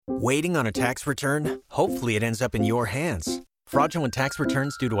Waiting on a tax return? Hopefully it ends up in your hands. Fraudulent tax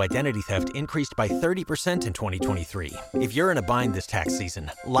returns due to identity theft increased by 30% in 2023. If you're in a bind this tax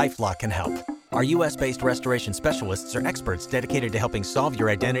season, LifeLock can help. Our U.S.-based restoration specialists are experts dedicated to helping solve your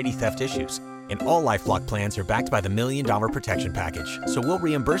identity theft issues. And all LifeLock plans are backed by the $1 Million Protection Package. So we'll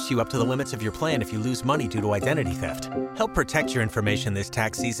reimburse you up to the limits of your plan if you lose money due to identity theft. Help protect your information this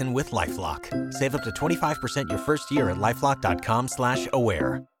tax season with LifeLock. Save up to 25% your first year at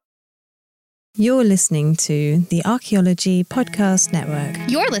LifeLock.com/aware. You're listening to the Archaeology Podcast Network.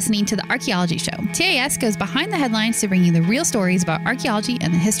 You're listening to The Archaeology Show. TAS goes behind the headlines to bring you the real stories about archaeology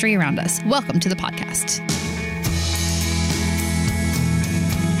and the history around us. Welcome to the podcast.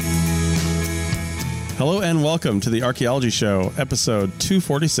 Hello and welcome to The Archaeology Show, episode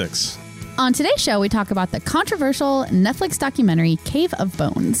 246. On today's show, we talk about the controversial Netflix documentary, Cave of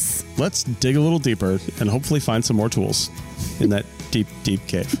Bones. Let's dig a little deeper and hopefully find some more tools in that deep, deep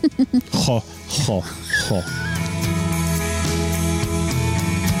cave. Ho, ho, ho.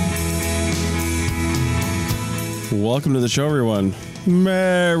 Welcome to the show, everyone.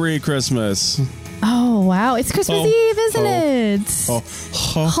 Merry Christmas. Oh, wow. It's Christmas Eve, isn't it?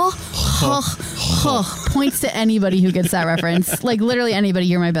 Points to anybody who gets that reference. Like, literally anybody.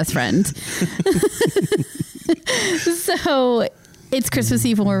 You're my best friend. So it's Christmas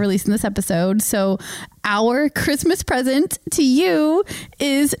Eve when we're releasing this episode. So our Christmas present to you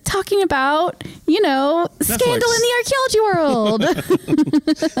is talking about, Netflix. Scandal in the archaeology world.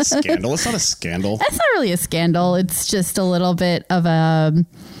 Scandal? It's not a scandal. That's not really a scandal. It's just a little bit of a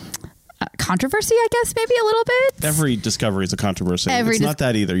controversy, I guess, maybe a little bit. Every discovery is a controversy. It's not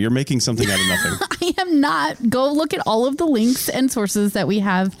that either. You're making something out of nothing. I am not. Go look at all of the links and sources that we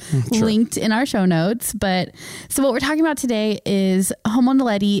have linked in our show notes. But so what we're talking about today is Homo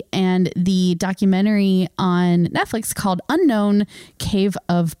Naledi and the documentary on Netflix called Unknown Cave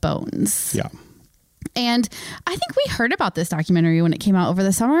of Bones. Yeah. And I think we heard about this documentary when it came out over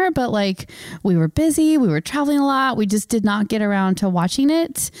the summer, but we were busy, we were traveling a lot. We just did not get around to watching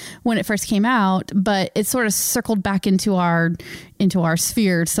it when it first came out, but it sort of circled back into our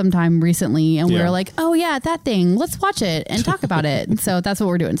sphere sometime recently. And we were like, oh yeah, that thing, let's watch it and talk about it. So that's what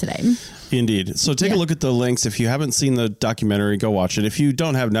we're doing today. Indeed. So take a look at the links. If you haven't seen the documentary, go watch it. If you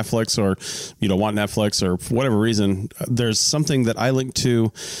don't have Netflix or you don't want Netflix or for whatever reason, there's something that I linked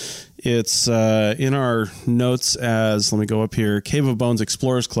to. It's in our notes as, let me go up here, Cave of Bones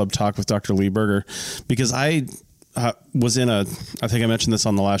Explorers Club talk with Dr. Lee Berger, because I was I think I mentioned this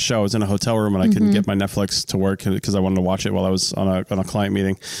on the last show, I was in a hotel room and I couldn't get my Netflix to work because I wanted to watch it while I was on a client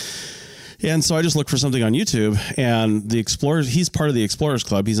meeting. And so I just looked for something on YouTube, and the Explorers, he's part of the Explorers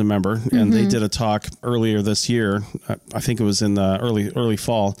Club. He's a member, and they did a talk earlier this year. I think it was in the early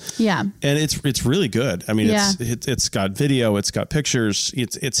fall. Yeah. And it's really good. I mean, it's got video, it's got pictures.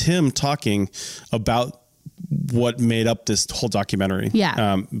 It's him talking about what made up this whole documentary.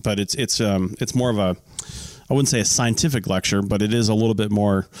 Yeah. But it's more of a, I wouldn't say a scientific lecture, but it is a little bit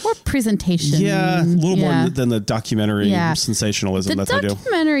more presentation. Yeah, a little more than the documentary sensationalism that they do. The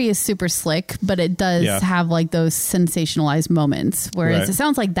documentary is super slick, but it does have those sensationalized moments, whereas it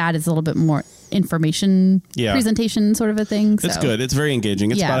sounds like that is a little bit more information presentation sort of a thing. So. It's good. It's very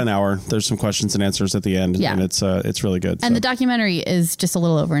engaging. It's about an hour. There's some questions and answers at the end, and it's really good. And the documentary is just a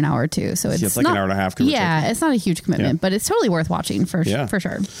little over an hour too, so it's like an hour and a half. It's not a huge commitment, but it's totally worth watching for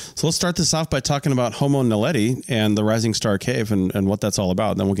sure. So let's start this off by talking about Homo Naledi and the Rising Star Cave and what that's all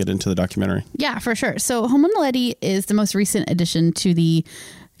about. Then we'll get into the documentary. Yeah, for sure. So Homo Naledi is the most recent addition to the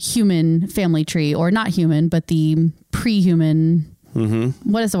human family tree, or not human, but the pre-human.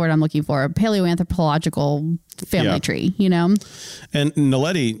 What is the word I'm looking for? Paleoanthropological family tree, And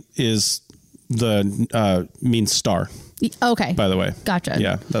Naledi is the means star. Okay. By the way. Gotcha.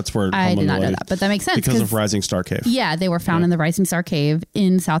 Yeah, that's where I Homo did not Naledi, know that, but that makes sense. Because of Rising Star Cave. Yeah, they were found in the Rising Star Cave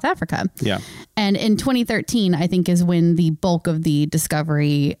in South Africa. Yeah. And in 2013, I think, is when the bulk of the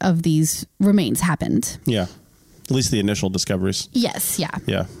discovery of these remains happened. Yeah. At least the initial discoveries. Yes. Yeah.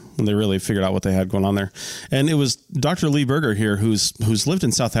 Yeah. When they really figured out what they had going on there. And it was Dr. Lee Berger here who's lived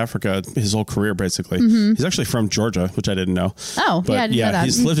in South Africa his whole career, basically. He's actually from Georgia, which I didn't know. Oh, but I didn't know that.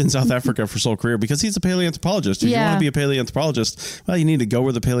 He's lived in South Africa for his whole career because he's a paleoanthropologist. If you want to be a paleoanthropologist, well, you need to go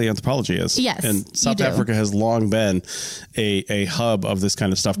where the paleontology is. Yes, and South Africa has long been a hub of this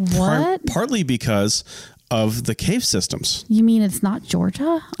kind of stuff. What? Partly because of the cave systems. You mean it's not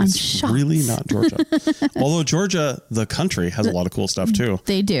Georgia? It's shocked. Really not Georgia. Although Georgia, the country, has a lot of cool stuff too.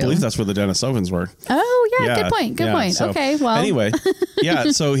 They do. I believe that's where the Denisovans were. Oh Good point. Good point. So, okay. Well, anyway,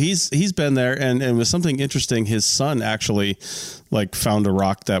 yeah. So he's been there, and it was something interesting. His son actually found a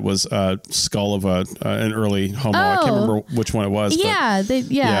rock that was a skull of an early Homo. I can't remember which one it was. Yeah.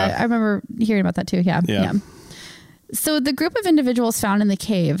 I remember hearing about that too. Yeah. So the group of individuals found in the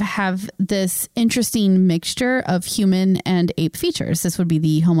cave have this interesting mixture of human and ape features. This would be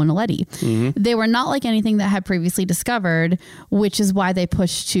the Homo naledi. Mm-hmm. They were not like anything that had previously discovered, which is why they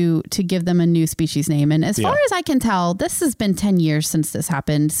pushed to give them a new species name. And as far as I can tell, this has been 10 years since this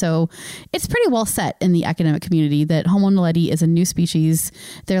happened. So it's pretty well set in the academic community that Homo naledi is a new species.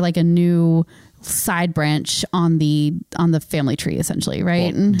 They're like a new side branch on the family tree, essentially,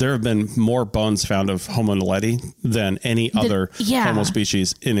 right? Well, there have been more bones found of Homo naledi than any other Homo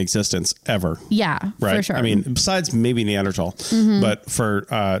species in existence ever. Yeah, right. For sure. I mean, besides maybe Neanderthal, but for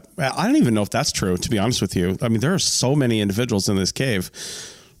I don't even know if that's true. To be honest with you, I mean, there are so many individuals in this cave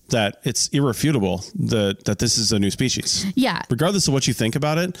that it's irrefutable that this is a new species. Yeah. Regardless of what you think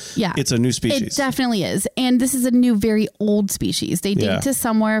about it, it's a new species. It definitely is. And this is a new, very old species. They date to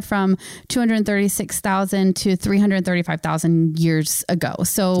somewhere from 236,000 to 335,000 years ago.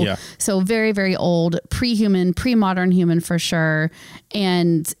 So very, very old, pre-human, pre-modern human for sure.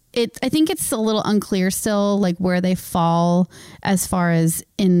 And I think it's a little unclear still, like where they fall as far as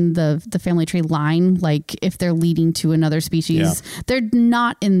in the family tree line, like if they're leading to another species. They're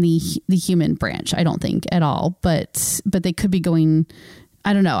not in the human branch, I don't think at all, but they could be going,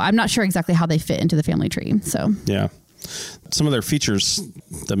 I don't know. I'm not sure exactly how they fit into the family tree. So yeah. Some of their features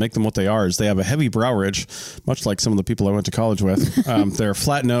that make them what they are is they have a heavy brow ridge, much like some of the people I went to college with. They're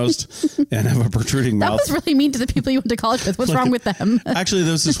flat-nosed and have a protruding mouth. That was really mean to the people you went to college with. What's wrong with them? Actually,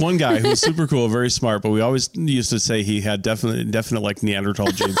 there was this one guy who was super cool, very smart, but we always used to say he had definite like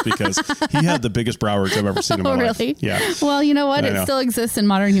Neanderthal genes because he had the biggest brow ridge I've ever seen in my life. Really? Yeah. Well, you know what? It still exists in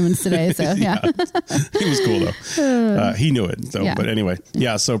modern humans today. So yeah. He was cool though. He knew it though. But anyway,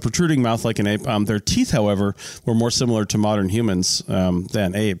 so protruding mouth like an ape. Their teeth, however, were more similar to modern humans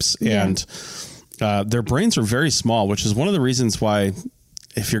than apes, and their brains are very small, which is one of the reasons why,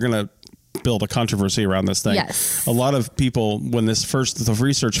 if you're going to build a controversy around this thing, a lot of people, when the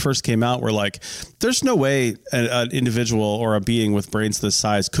research first came out, were like, there's no way an individual or a being with brains this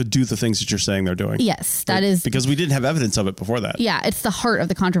size could do the things that you're saying they're doing. Yes, that is because we didn't have evidence of it before that. Yeah, it's the heart of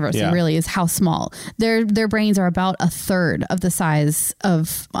the controversy, really, is how small. Their brains are about a third of the size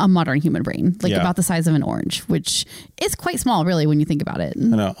of a modern human brain, about the size of an orange, which is quite small, really, when you think about it. I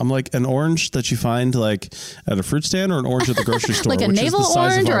know. I'm like, an orange that you find like at a fruit stand, or an orange at the grocery store, like a which navel is the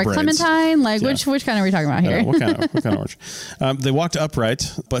size orange of our or a brains. clementine. Like which kind are we talking about here? What kind of orange? They walked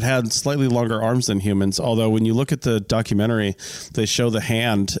upright, but had slightly longer arms than humans. Although when you look at the documentary, they show the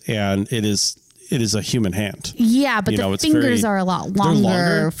hand, and it is a human hand. Yeah, but the fingers are a lot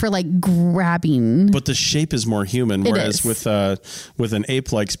longer for like grabbing. But the shape is more human, whereas with an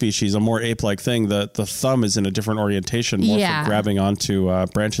ape-like species, a more ape-like thing, the thumb is in a different orientation, more for grabbing onto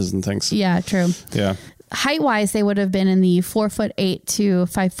branches and things. Yeah, true. Yeah. Height-wise, they would have been in the 4'8" to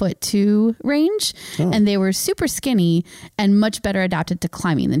 5'2" range, and they were super skinny and much better adapted to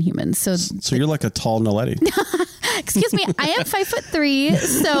climbing than humans. So you're like a tall Naledi. Excuse me, I am 5'3",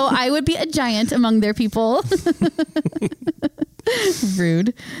 so I would be a giant among their people.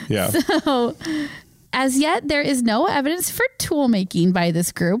 Rude. Yeah. So, as yet, there is no evidence for tool making by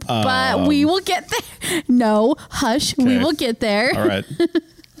this group, but we will get there. No, hush, we will get there. All right.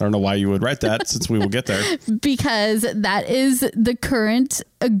 I don't know why you would write that, since we will get there. Because that is the current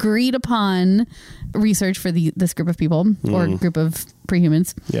agreed upon research for this group of people or group of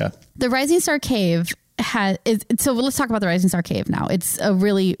prehumans. Yeah. The Rising Star Cave so let's talk about the Rising Star Cave now. It's a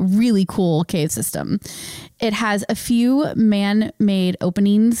really, really cool cave system. It has a few man-made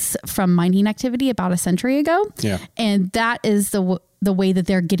openings from mining activity about a century ago. Yeah. And that is the way that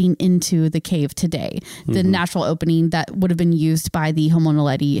they're getting into the cave today. The natural opening that would have been used by the Homo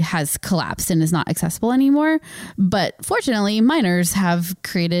naledi has collapsed and is not accessible anymore. But fortunately, miners have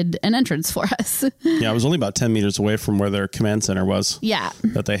created an entrance for us. Yeah, it was only about 10 meters away from where their command center was. Yeah.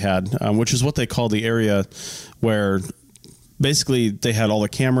 That they had, which is what they call the area where basically they had all the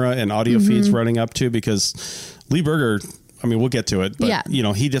camera and audio feeds running up to, because Lee Berger, I mean, we'll get to it, but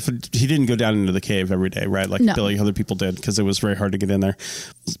he didn't go down into the cave every day, right? Like other people did, because it was very hard to get in there.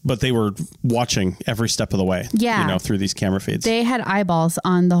 But they were watching every step of the way, through these camera feeds. They had eyeballs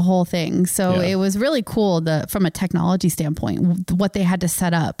on the whole thing. So it was really cool from a technology standpoint, what they had to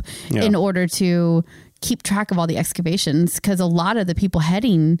set up in order to keep track of all the excavations, because a lot of the people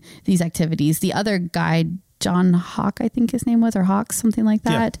heading these activities, the other guide John Hawk, I think his name was, or Hawks, something like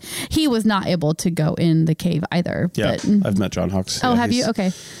that. Yeah. He was not able to go in the cave either. Yeah, but, I've met John Hawks. Oh, have you?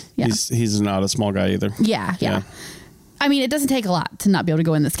 Okay. Yeah. He's not a small guy either. Yeah. I mean, it doesn't take a lot to not be able to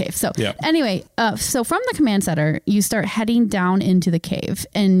go in this cave. So anyway, so from the command center, you start heading down into the cave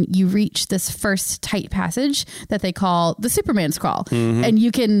and you reach this first tight passage that they call the Superman's crawl. Mm-hmm. And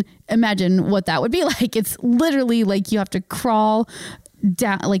you can imagine what that would be like. It's literally like you have to crawl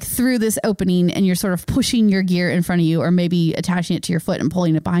down, like through this opening, and you're sort of pushing your gear in front of you, or maybe attaching it to your foot and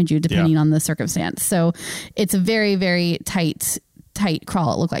pulling it behind you, depending on the circumstance. So it's a very, very tight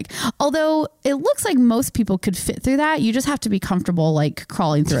crawl, it looked like. Although it looks like most people could fit through that. You just have to be comfortable like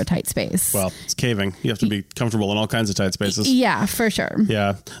crawling through a tight space. Well, it's caving. You have to be comfortable in all kinds of tight spaces. Yeah, for sure.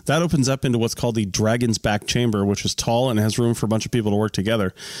 Yeah. That opens up into what's called the Dragon's Back Chamber, which is tall and has room for a bunch of people to work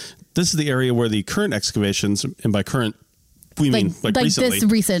together. This is the area where the current excavations, and by current, we mean like recently. This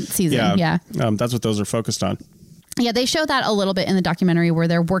recent season. Yeah. That's what those are focused on. Yeah, they show that a little bit in the documentary, where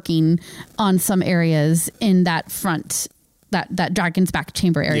they're working on some areas in that front, that Dragon's Back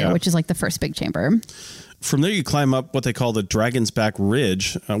chamber area, which is like the first big chamber. From there, you climb up what they call the Dragon's Back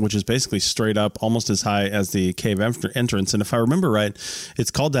Ridge, which is basically straight up, almost as high as the cave entrance. And if I remember right,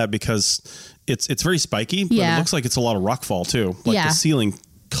 it's called that because it's very spiky, but it looks like it's a lot of rockfall too. Like the ceiling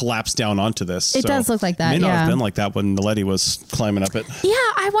collapsed down onto this. It does look like that. It may not have been like that when Naledi was climbing up it. Yeah,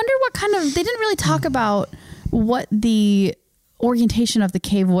 I wonder what kind of, they didn't really talk about what the orientation of the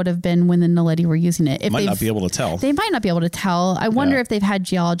cave would have been when the Naledi were using it. Might not be able to tell. They might not be able to tell. I wonder if they've had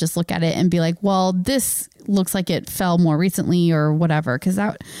geologists look at it and be like, well, this looks like it fell more recently or whatever. Because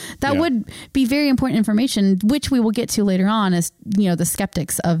that would be very important information, which we will get to later on, as the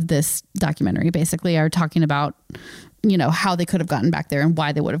skeptics of this documentary basically are talking about, how they could have gotten back there and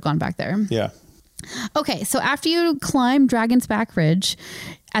why they would have gone back there. Yeah. Okay, so after you climb Dragon's Back Ridge,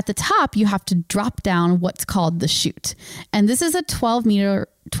 at the top, you have to drop down what's called the chute. And this is a 12 meter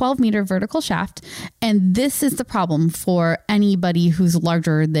vertical shaft. And this is the problem for anybody who's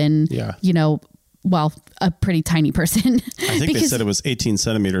larger than, a pretty tiny person. I think they said it was 18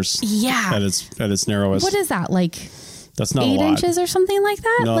 centimeters. Yeah. At its narrowest. What is that? Like that's not 8 a lot. inches or something like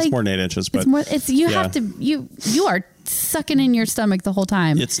that? No, like, it's more than 8 inches. But have to, you are sucking in your stomach the whole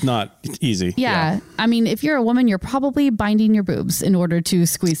time. It's not easy. Yeah. I mean, if you're a woman, you're probably binding your boobs in order to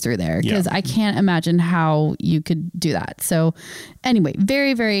squeeze through there, because I can't imagine how you could do that. So anyway,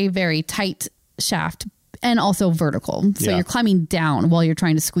 very, very, very tight shaft, and also vertical. So you're climbing down while you're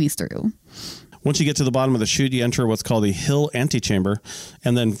trying to squeeze through. Once you get to the bottom of the chute, you enter what's called the hill antechamber.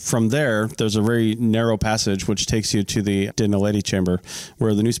 And then from there's a very narrow passage which takes you to the Naledi chamber,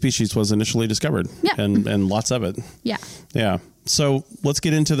 where the new species was initially discovered. Yeah. And lots of it. Yeah. Yeah. So let's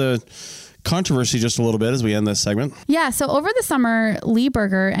get into the controversy just a little bit as we end this segment. Yeah. So over the summer, Lee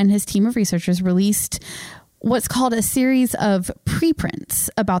Berger and his team of researchers released what's called a series of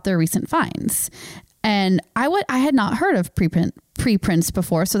preprints about their recent finds. And I had not heard of preprints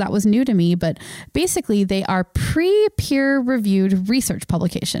before, so that was new to me. But basically, they are peer-reviewed research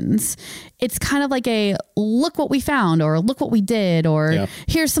publications. It's kind of like a look what we found, or look what we did, or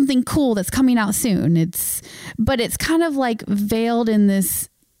here's something cool that's coming out soon. But it's kind of like veiled in this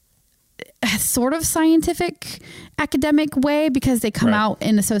sort of scientific academic way, because they come out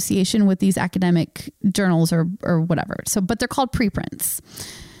in association with these academic journals or whatever. But they're called preprints.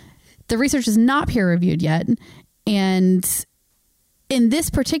 The research is not peer-reviewed yet, and in this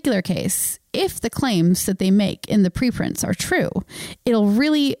particular case, if the claims that they make in the preprints are true, it'll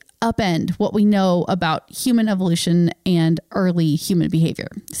really upend what we know about human evolution and early human behavior.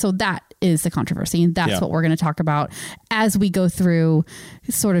 So that is the controversy, and that's what we're going to talk about as we go through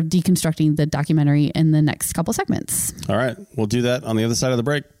sort of deconstructing the documentary in the next couple segments. All right, we'll do that on the other side of the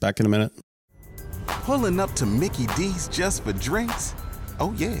break. Back in a minute. Pulling up to Mickey D's just for drinks?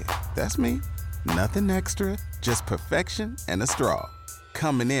 Oh yeah, that's me. Nothing extra, just perfection and a straw.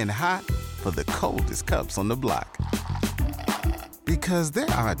 Coming in hot for the coldest cups on the block. Because there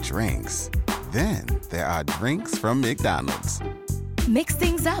are drinks. Then there are drinks from McDonald's. Mix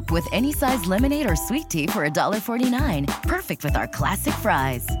things up with any size lemonade or sweet tea for $1.49. Perfect with our classic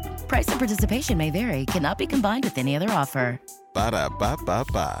fries. Price and participation may vary. Cannot be combined with any other offer.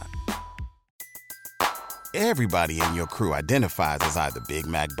 Ba-da-ba-ba-ba. Everybody in your crew identifies as either Big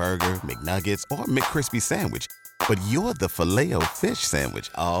Mac Burger, McNuggets, or McCrispy Sandwich. But you're the Filet-O-Fish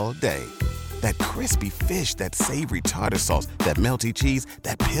Sandwich all day. That crispy fish, that savory tartar sauce, that melty cheese,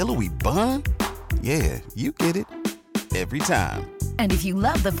 that pillowy bun. Yeah, you get it. Every time. And if you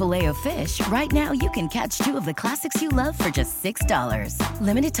love the Filet-O-Fish, right now you can catch two of the classics you love for just $6.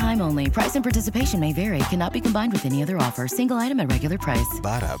 Limited time only. Price and participation may vary. Cannot be combined with any other offer. Single item at regular price.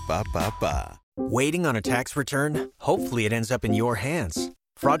 Ba-da-ba-ba-ba. Waiting on a tax return? Hopefully it ends up in your hands.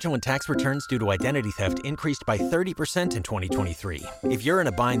 Fraudulent tax returns due to identity theft increased by 30% in 2023. If you're in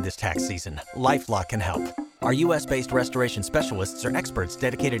a bind this tax season, LifeLock can help. Our U.S.-based restoration specialists are experts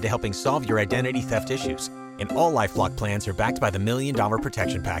dedicated to helping solve your identity theft issues. And all LifeLock plans are backed by the $1 Million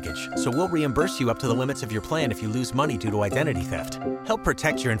Protection Package. So we'll reimburse you up to the limits of your plan if you lose money due to identity theft. Help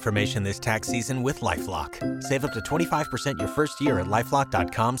protect your information this tax season with LifeLock. Save up to 25% your first year at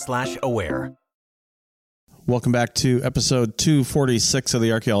LifeLock.com/aware. Welcome back to episode 246 of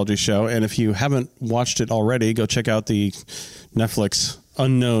the Archaeology Show. And if you haven't watched it already, go check out the Netflix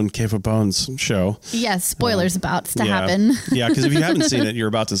Unknown Cave of Bones show. Yes, spoilers about to happen. Yeah, because if you haven't seen it, you're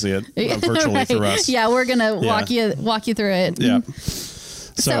about to see it virtually right. through us. Yeah, we're going to walk you through it. Yeah.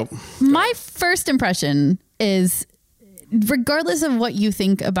 So my first impression is, regardless of what you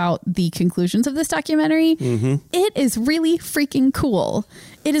think about the conclusions of this documentary, it is really freaking cool.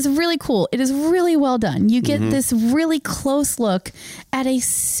 It is really cool. It is really well done. You get this really close look at a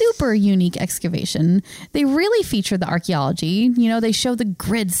super unique excavation. They really feature the archaeology. You know, they show the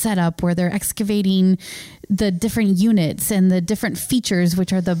grid setup where they're excavating the different units and the different features,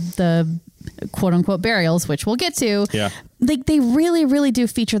 which are the quote unquote burials, which we'll get to. Yeah. Like, they really, really do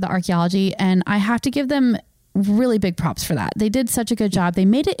feature the archaeology, and I have to give them really big props for that. They did such a good job. They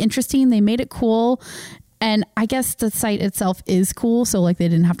made it interesting. They made it cool. And I guess the site itself is cool. So like, they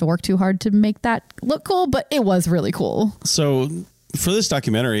didn't have to work too hard to make that look cool, but it was really cool. So for this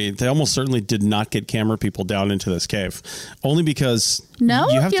documentary, they almost certainly did not get camera people down into this cave, only because you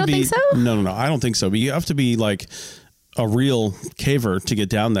don't think so? No, I don't think so. But you have to be like a real caver to get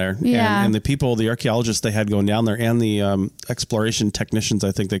down there. Yeah. And the people, the archaeologists they had going down there, and the exploration technicians,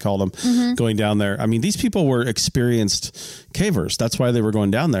 I think they called them, going down there. I mean, these people were experienced cavers. That's why they were going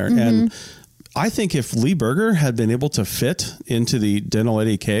down there. And I think if Lee Berger had been able to fit into the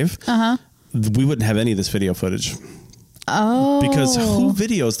Naledi cave, we wouldn't have any of this video footage. Oh. Because who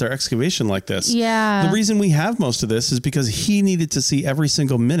videos their excavation like this? Yeah. The reason we have most of this is because he needed to see every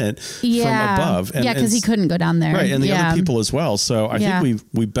single minute from above. And, because he couldn't go down there. Right, and the other people as well. So I think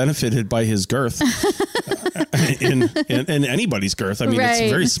we benefited by his girth in anybody's girth. I mean, it's a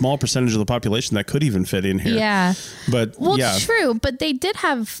very small percentage of the population that could even fit in here. Yeah. But true. But they did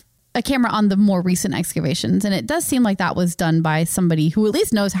have a camera on the more recent excavations, and it does seem like that was done by somebody who at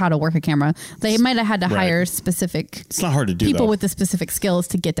least knows how to work a camera. They might have had to hire specific it's not hard to do, people though. with the specific skills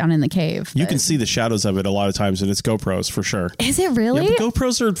to get down in the cave. You can see the shadows of it a lot of times, and it's GoPros for sure. Is it really? Yeah, but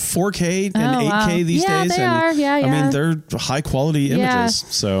GoPros are 4K and 8K these days. They are. Yeah. I mean, they're high quality images.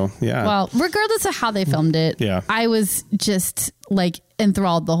 So yeah. Well, regardless of how they filmed it, I was just like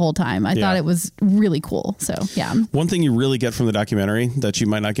enthralled the whole time. I thought it was really cool. So yeah. One thing you really get from the documentary that you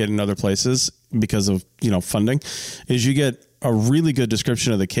might not get in other places because of, funding, is you get a really good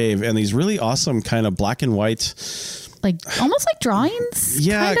description of the cave and these really awesome kind of black and white, like almost like drawings.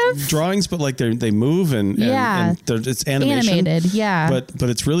 Yeah, kind of drawings, but like they move and it's animation. Animated. Yeah. But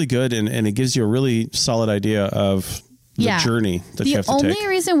it's really good and it gives you a really solid idea of the journey that you have to take. The only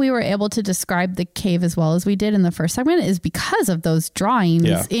reason we were able to describe the cave as well as we did in the first segment is because of those drawings,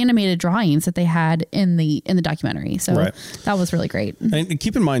 animated drawings that they had in the documentary. So that was really great. And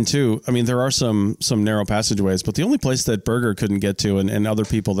keep in mind too, I mean, there are some narrow passageways, but the only place that Berger couldn't get to and other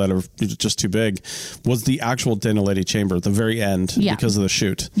people that are just too big was the actual Naledi chamber at the very end because of the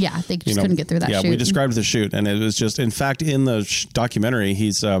chute. Yeah, they just couldn't get through that chute. Yeah, we described the chute, and it was just, in fact, in the documentary,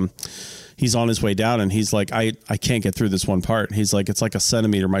 he's on his way down and he's like, I can't get through this one part. He's like, it's like a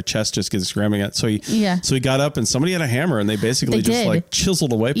centimeter. My chest just gets grabbing it. So he got up and somebody had a hammer and they basically like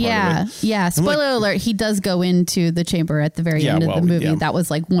chiseled away part of it. Yeah. Spoiler alert. He does go into the chamber at the very end of the movie. That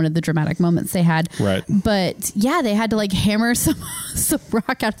was like one of the dramatic moments they had. Right. But they had to like hammer some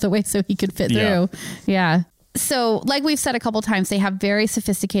rock out of the way so he could fit through. Yeah. So like we've said a couple times, they have very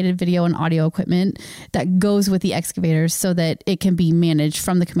sophisticated video and audio equipment that goes with the excavators so that it can be managed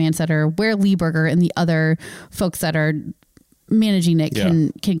from the command center where Lee Berger and the other folks that are managing it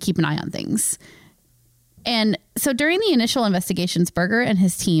can keep an eye on things. And so during the initial investigations, Berger and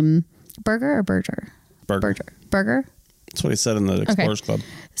his team, Berger. That's what he said in the Explorers Club.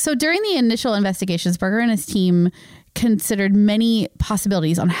 So during the initial investigations, Berger and his team considered many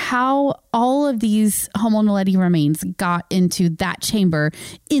possibilities on how all of these Homo naledi remains got into that chamber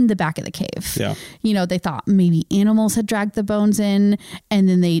in the back of the cave. Yeah. They thought maybe animals had dragged the bones in and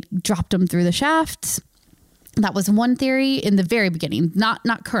then they dropped them through the shaft. That was one theory in the very beginning,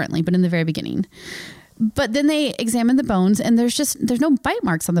 not currently, but in the very beginning. But then they examined the bones and there's no bite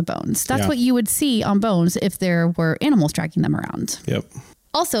marks on the bones. That's what you would see on bones if there were animals dragging them around. Yep.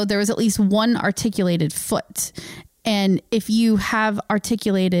 Also, there was at least one articulated foot. And if you have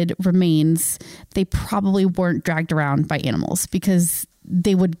articulated remains, they probably weren't dragged around by animals because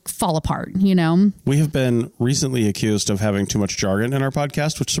they would fall apart, you know? We have been recently accused of having too much jargon in our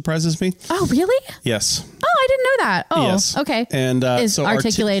podcast, which surprises me. Oh, really? Yes. Oh, I didn't know that. Oh, yes. Okay. And so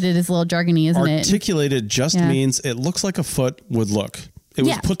articulated is a little jargony, isn't it? Articulated just means it looks like a foot would look. It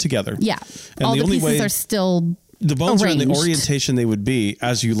was put together. Yeah. And all the the only pieces way are still the bones arranged. are in the orientation they would be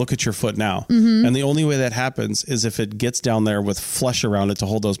as you look at your foot now. And the only way that happens is if it gets down there with flesh around it to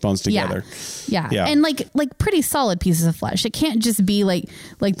hold those bones together. Yeah. And like pretty solid pieces of flesh. It can't just be like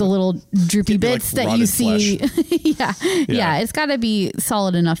the little droopy bits that you see. Yeah. It's got to be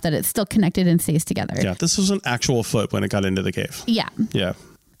solid enough that it's still connected and stays together. Yeah. This was an actual foot when it got into the cave. Yeah. Yeah.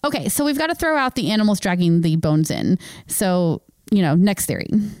 Okay. So we've got to throw out the animals dragging the bones in. So, next theory.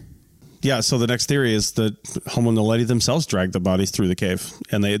 Yeah, so the next theory is that Homo naledi themselves dragged the bodies through the cave,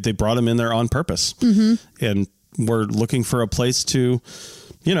 and they brought them in there on purpose. And we're looking for a place to,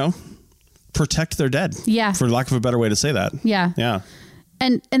 protect their dead. Yeah. For lack of a better way to say that. Yeah. Yeah.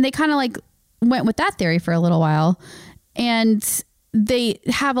 And they kind of like went with that theory for a little while. And they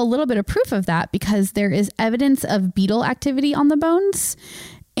have a little bit of proof of that because there is evidence of beetle activity on the bones.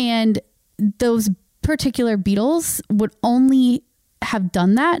 And those particular beetles would only have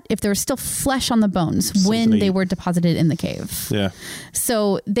done that if there was still flesh on the bones when they were deposited in the cave. Yeah.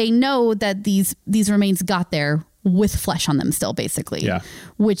 So they know that these remains got there with flesh on them still, basically. Yeah.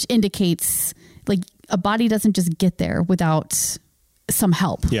 Which indicates like a body doesn't just get there without some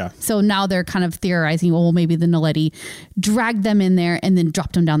help. Yeah. So now they're kind of theorizing, well, maybe the Naledi dragged them in there and then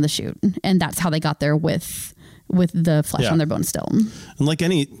dropped them down the chute. And that's how they got there with the flesh on their bones still. And like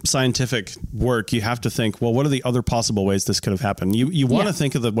any scientific work, you have to think, well, what are the other possible ways this could have happened? You want to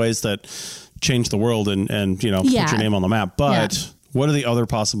think of the ways that change the world and put your name on the map, but what are the other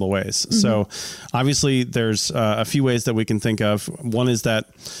possible ways? So obviously there's a few ways that we can think of. One is that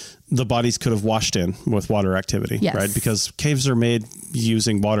the bodies could have washed in with water activity, right? Because caves are made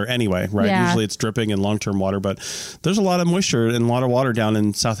using water anyway, right? Yeah. Usually it's dripping in long-term water, but there's a lot of moisture and a lot of water down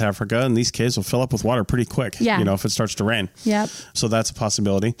in South Africa, and these caves will fill up with water pretty quick, if it starts to rain. Yep. So that's a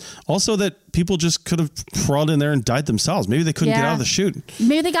possibility. Also that people just could have crawled in there and died themselves. Maybe they couldn't get out of the chute.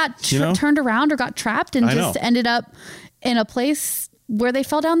 Maybe they got turned around or got trapped and just ended up in a place where they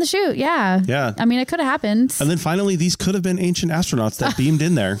fell down the chute. Yeah. Yeah. I mean, it could have happened. And then finally, these could have been ancient astronauts that beamed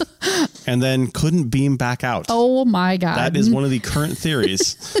in there and then couldn't beam back out. Oh my God. That is one of the current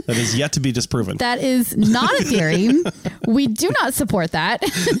theories that is yet to be disproven. That is not a theory. We do not support that.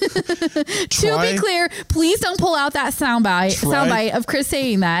 To be clear, please don't pull out that soundbite of Chris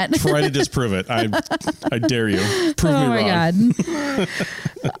saying that. Try to disprove it. I dare you. Prove me wrong. Oh my God.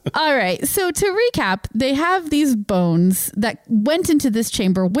 All right. So to recap, they have these bones that went into this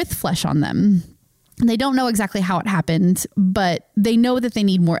chamber with flesh on them. They don't know exactly how it happened, but they know that they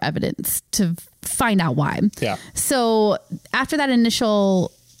need more evidence to find out why. Yeah. So after that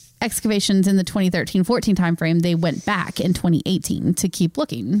initial excavations in the 2013-14 timeframe, they went back in 2018 to keep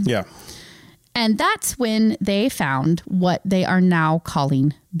looking. Yeah. And that's when they found what they are now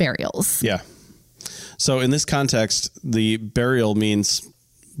calling burials. Yeah. So in this context, the burial means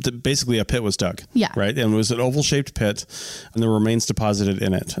basically a pit was dug. Yeah. Right. And it was an oval shaped pit and the remains deposited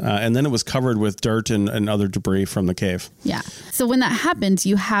in it. And then it was covered with dirt and other debris from the cave. Yeah. So when that happens,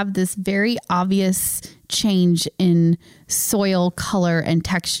 you have this very obvious change in soil color and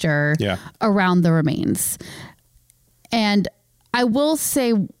texture around the remains. And I will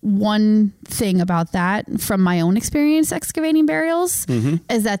say one thing about that from my own experience excavating burials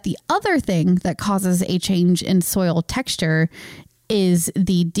is that the other thing that causes a change in soil texture is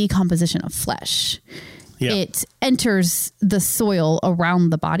the decomposition of flesh. Yeah. It enters the soil around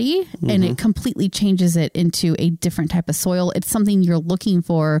the body and it completely changes it into a different type of soil. It's something you're looking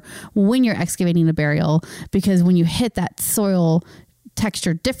for when you're excavating a burial, because when you hit that soil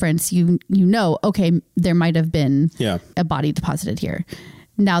texture difference, you know, okay, there might have been a body deposited here.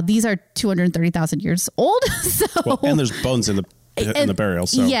 Now, these are 230,000 years old. And there's bones in the burial.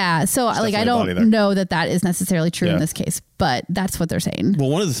 So so like I don't know that is necessarily true in this case, but that's what they're saying. Well,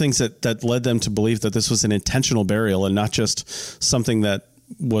 one of the things that led them to believe that this was an intentional burial and not just something that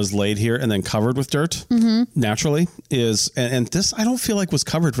was laid here and then covered with dirt naturally is, and this I don't feel like was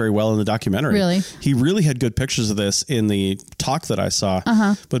covered very well in the documentary. Really? He really had good pictures of this in the talk that I saw.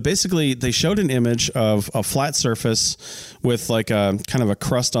 But basically they showed an image of a flat surface with like a kind of a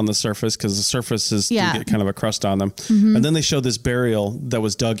crust on the surface, because the surfaces get kind of a crust on them. And then they showed this burial that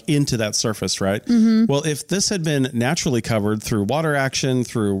was dug into that surface, right? Well, if this had been naturally covered through water action,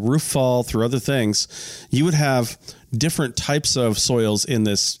 through roof fall, through other things, you would have different types of soils in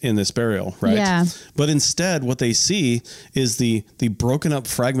this burial, right? Yeah. But instead, what they see is the broken up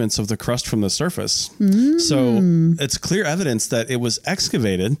fragments of the crust from the surface. So it's clear evidence that it was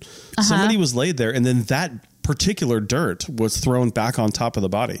excavated. Somebody was laid there, and then that particular dirt was thrown back on top of the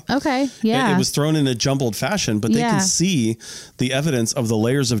body. Okay. Yeah. It was thrown in a jumbled fashion, but they can see the evidence of the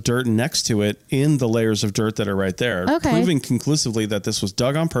layers of dirt next to it in the layers of dirt that are right there, proving conclusively that this was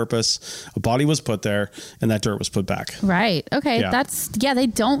dug on purpose, a body was put there, and that dirt was put back. Right. Okay. Yeah. They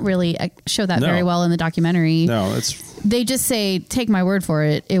don't really show that very well in the documentary. No, they just say, take my word for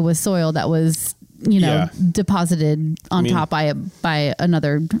it, it was soil that was, deposited on top by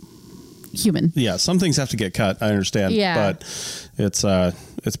another human. Yeah, some things have to get cut, I understand. Yeah. But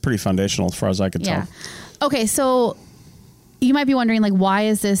it's pretty foundational as far as I could tell. Okay, so you might be wondering, like, why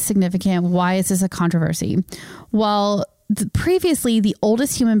is this significant? Why is this a controversy? Well, previously, the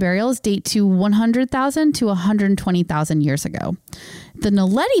oldest human burials date to 100,000 to 120,000 years ago. The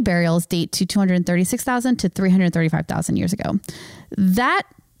Naledi burials date to 236,000 to 335,000 years ago. That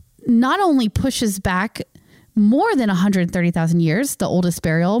not only pushes back more than 130,000 years, the oldest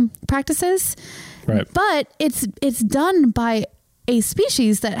burial practices, right? But it's done by a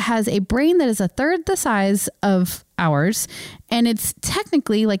species that has a brain that is a third the size of ours, and it's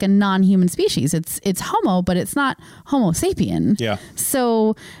technically like a non-human species. It's Homo, but it's not Homo sapien. Yeah.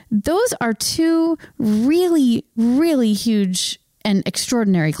 So those are two really, really huge and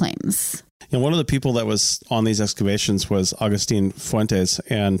extraordinary claims. And one of the people that was on these excavations was Agustin Fuentes,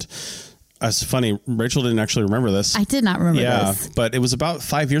 and it's funny, Rachel didn't actually remember this. I did not remember this. Yeah, but it was about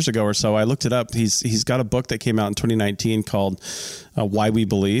 5 years ago or so. I looked it up. He's got a book that came out in 2019 called Why We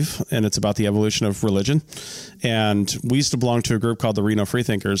Believe, and it's about the evolution of religion. And we used to belong to a group called the Reno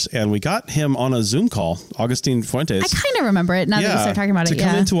Freethinkers, and we got him on a Zoom call, Agustin Fuentes. I kind of remember it now that you start talking about it. To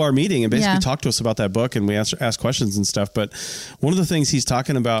come into our meeting and basically talk to us about that book, and we ask questions and stuff. But one of the things he's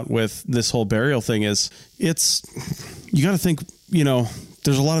talking about with this whole burial thing is you got to think,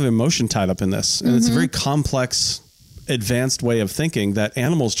 there's a lot of emotion tied up in this, and it's a very complex, advanced way of thinking that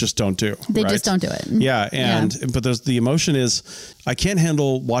animals just don't do. They just don't do it. Yeah. But the emotion is, I can't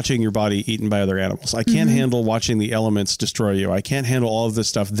handle watching your body eaten by other animals. I can't handle watching the elements destroy you. I can't handle all of this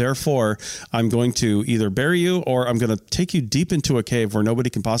stuff. Therefore, I'm going to either bury you, or I'm going to take you deep into a cave where nobody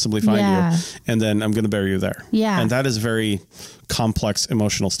can possibly find you. And then I'm going to bury you there. Yeah. And that is very complex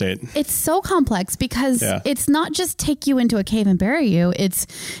emotional state. It's so complex because it's not just take you into a cave and bury you. It's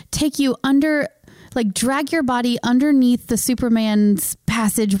take you under, like, drag your body underneath the Superman's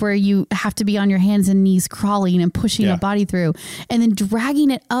passage where you have to be on your hands and knees crawling and pushing a body through, and then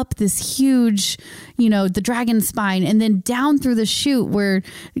dragging it up this huge, the dragon spine, and then down through the chute where,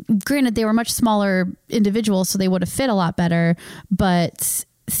 granted, they were much smaller individuals, so they would have fit a lot better, but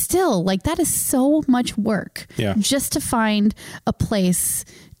still, like, that is so much work just to find a place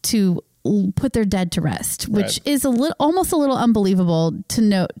to put their dead to rest, which is almost a little unbelievable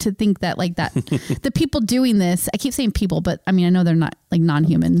to think that, like, that the people doing this, I keep saying people, but I mean, I know they're not, like,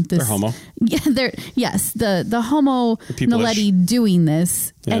 non-human. They're Homo. Yeah. The Homo Naledi doing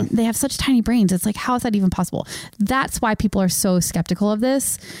this, and they have such tiny brains. It's like, how is that even possible? That's why people are so skeptical of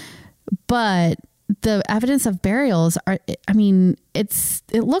this. But the evidence of burials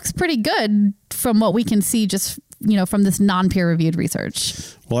it looks pretty good from what we can see just, from this non-peer reviewed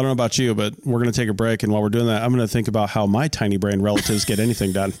research. Well, I don't know about you, but we're going to take a break. And while we're doing that, I'm going to think about how my tiny brain relatives get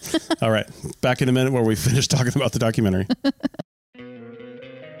anything done. All right. Back in a minute where we finish talking about the documentary.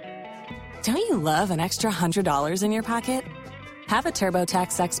 Don't you love an extra $100 in your pocket? Have a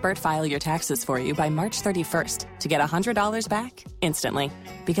TurboTax expert file your taxes for you by March 31st to get $100 back instantly.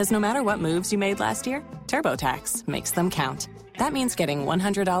 Because no matter what moves you made last year, TurboTax makes them count. That means getting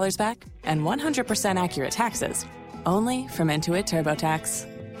 $100 back and 100% accurate taxes, only from Intuit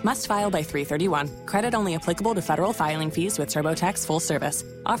TurboTax. Must file by 3/31. Credit only applicable to federal filing fees with TurboTax full service.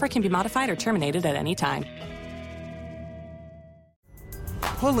 Offer can be modified or terminated at any time.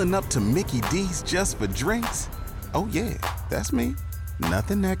 Pulling up to Mickey D's just for drinks? Oh yeah, that's me.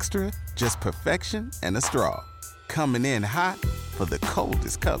 Nothing extra, just perfection and a straw. Coming in hot for the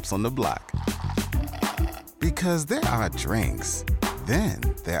coldest cups on the block. Because there are drinks. Then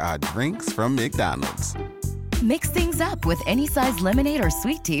there are drinks from McDonald's. Mix things up with any size lemonade or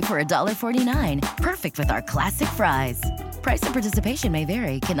sweet tea for $1.49. Perfect with our classic fries. Price and participation may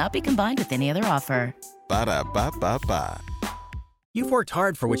vary. Cannot be combined with any other offer. Ba-da-ba-ba-ba. You've worked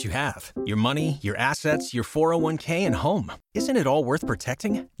hard for what you have. Your money, your assets, your 401k, and home. Isn't it all worth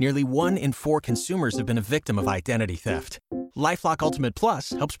protecting? Nearly 1 in 4 consumers have been a victim of identity theft. LifeLock Ultimate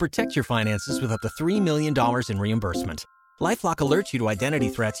Plus helps protect your finances with up to $3 million in reimbursement. LifeLock alerts you to identity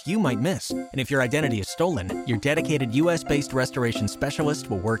threats you might miss. And if your identity is stolen, your dedicated U.S.-based restoration specialist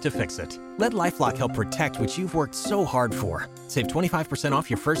will work to fix it. Let LifeLock help protect what you've worked so hard for. Save 25% off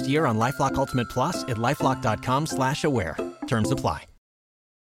your first year on LifeLock Ultimate Plus at LifeLock.com/aware. Terms apply.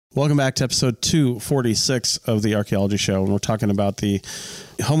 Welcome back to episode 246 of the Archaeology Show. And we're talking about the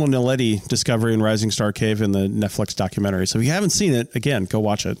Homo Naledi discovery in Rising Star Cave in the Netflix documentary. So if you haven't seen it, again, go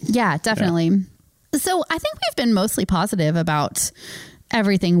watch it. Yeah, definitely. Yeah. So I think we've been mostly positive about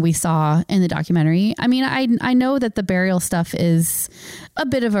everything we saw in the documentary. I mean, I know that the burial stuff is a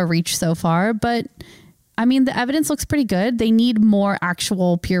bit of a reach so far, but I mean, the evidence looks pretty good. They need more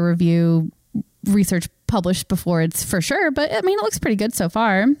actual peer review research published before it's for sure, but I mean, it looks pretty good so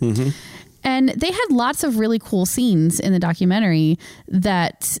far. Mm-hmm. And they had lots of really cool scenes in the documentary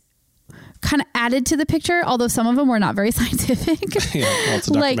that kind of added to the picture, although some of them were not very scientific. Yeah, well, it's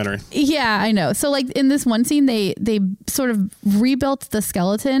a documentary. Yeah, I know. So like in this one scene, they sort of rebuilt the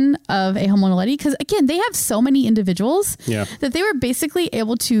skeleton of a Homo naledi because again, they have so many individuals that they were basically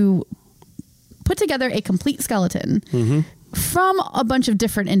able to put together a complete skeleton from a bunch of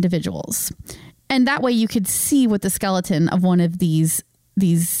different individuals. And that way you could see what the skeleton of one of these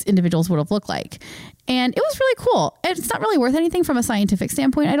individuals would have looked like. And it was really cool. And it's not really worth anything from a scientific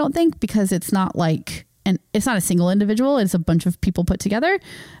standpoint, I don't think, because it's not like, and it's not a single individual. It's a bunch of people put together,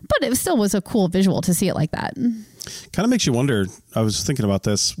 but it still was a cool visual to see it like that. Kind of makes you wonder. I was thinking about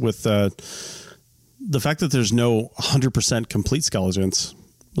this with the fact that there's no 100% complete skeletons.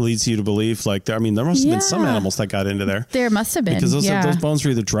 Leads you to believe, like, I mean, there must have been some animals that got into there. There must have been. Because those bones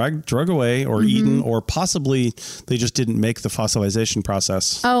were either drug away or eaten, or possibly they just didn't make the fossilization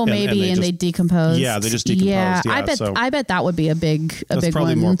process. Oh, maybe, and they decomposed. Yeah, they just decomposed. Yeah, I bet that would be a big that's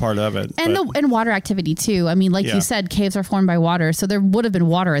probably one. More part of it. And water activity, too. I mean, like you said, caves are formed by water, so there would have been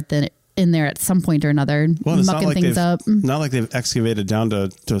water in there at some point or another, mucking things up. Not like they've excavated down to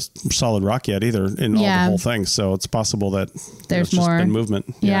solid rock yet either in all the whole thing. So it's possible that there's more just been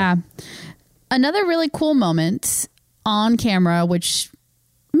movement. Yeah. Another really cool moment on camera, which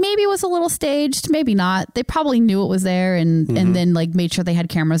maybe was a little staged, maybe not. They probably knew it was there and then like made sure they had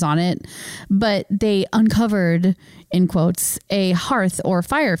cameras on it. But they uncovered, in quotes, a hearth or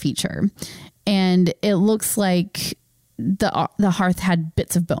fire feature. And it looks like the hearth had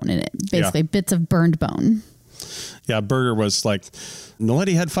bits of bone in it, basically bits of burned bone. Yeah, Berger was like,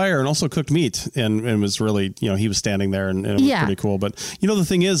 Naledi had fire and also cooked meat, and was really, he was standing there and it was pretty cool. But the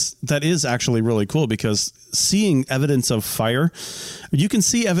thing is, that is actually really cool because seeing evidence of fire, you can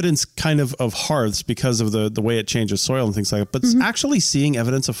see evidence kind of hearths because of the way it changes soil and things like that. But actually seeing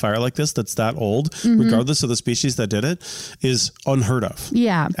evidence of fire like this, that's that old, regardless of the species that did it, is unheard of.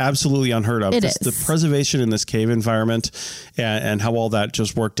 Yeah. Absolutely unheard of. It is. The preservation in this cave environment and how all that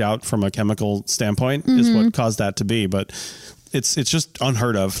just worked out from a chemical standpoint is what caused that to be. But it's just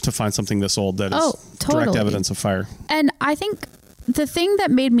unheard of to find something this old that is direct evidence of fire. And I think the thing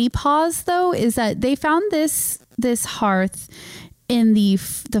that made me pause, though, is that they found this hearth in the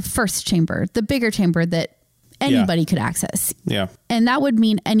first chamber, the bigger chamber that anybody could access. Yeah. And that would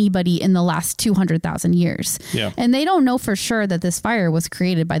mean anybody in the last 200,000 years. Yeah. And they don't know for sure that this fire was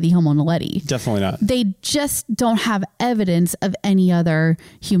created by the Homo naledi. Definitely not. They just don't have evidence of any other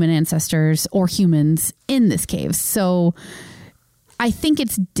human ancestors or humans in this cave. So I think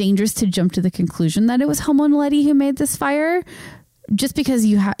it's dangerous to jump to the conclusion that it was Homo naledi who made this fire. Just because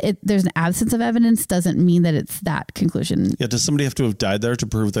there's an absence of evidence doesn't mean that it's that conclusion. Yeah. Does somebody have to have died there to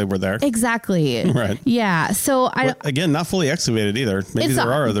prove they were there? Exactly. Right. Yeah. So again, not fully excavated either. Maybe there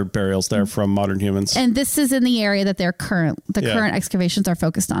are other burials there from modern humans. And this is in the area that the current excavations are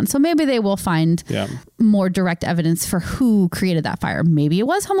focused on. So maybe they will find more direct evidence for who created that fire. Maybe it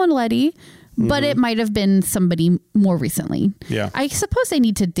was Homo naledi. But it might have been somebody more recently. Yeah. I suppose they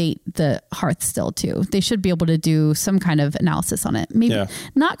need to date the hearth still, too. They should be able to do some kind of analysis on it. Maybe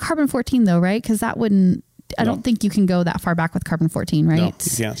not carbon-14, though, right? Because that wouldn't... I don't think you can go that far back with carbon-14, right? No, you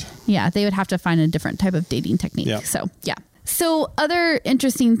can't. Yeah, they would have to find a different type of dating technique. Yeah. So, yeah. So other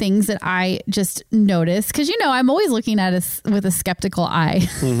interesting things that I just noticed, because, I'm always looking at us with a skeptical eye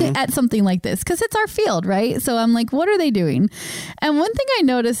at something like this, because it's our field, right? So I'm like, what are they doing? And one thing I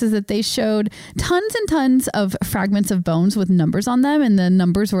noticed is that they showed tons and tons of fragments of bones with numbers on them. And the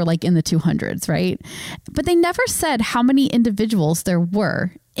numbers were like in the 200s, right? But they never said how many individuals there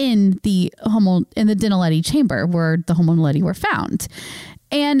were in the Naledi chamber where the Homo naledi were found.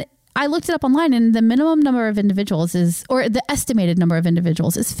 And I looked it up online, and the minimum number of individuals the estimated number of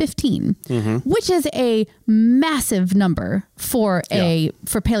individuals is 15, which is a massive number for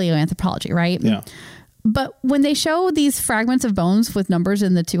paleoanthropology, right? Yeah. But when they show these fragments of bones with numbers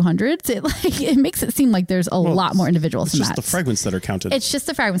in the 200s, it makes it seem like there's a lot more individuals than that. It's just the fragments that are counted. It's just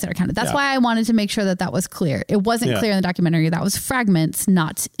the fragments that are counted. That's why I wanted to make sure that was clear. It wasn't clear in the documentary. That was fragments,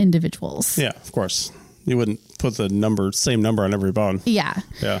 not individuals. Yeah, of course. You wouldn't put the same number on every bone. Yeah.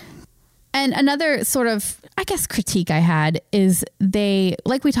 Yeah. And another sort of, I guess, critique I had is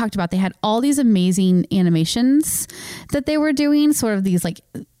like we talked about, they had all these amazing animations that they were doing, sort of these like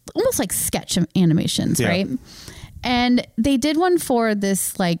almost like sketch animations, right? And they did one for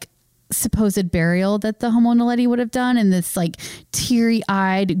this like supposed burial that the Homo Naledi would have done, and this like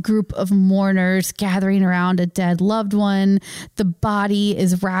teary-eyed group of mourners gathering around a dead loved one. The body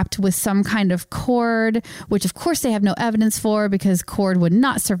is wrapped with some kind of cord, which of course they have no evidence for because cord would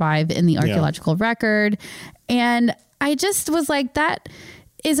not survive in the archaeological record. And I just was like, that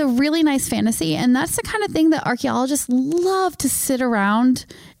is a really nice fantasy, and that's the kind of thing that archaeologists love to sit around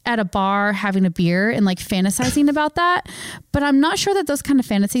at a bar having a beer and like fantasizing about that. But I'm not sure that those kind of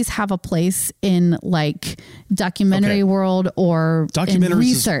fantasies have a place in like documentary world or in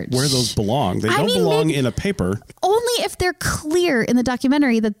research. Is where those belong. They don't belong in a paper. Only if they're clear in the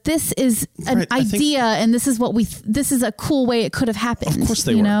documentary that this is an idea and this is this is a cool way it could have happened. Of course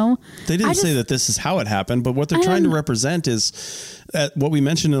they were. Know? They didn't say that this is how it happened, but what they're trying to represent is what we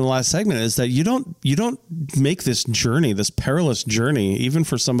mentioned in the last segment is that you don't make this journey, this perilous journey, even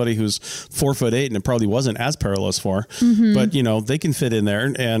for somebody who's 4'8" and it probably wasn't as perilous for, but they can fit in there.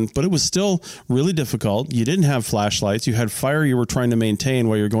 But it was still really difficult. You didn't have flashlights. You had fire you were trying to maintain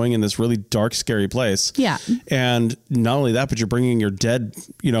while you're going in this really dark, scary place. Yeah. And not only that, but you're bringing your dead,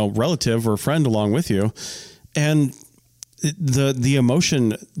 relative or friend along with you. And the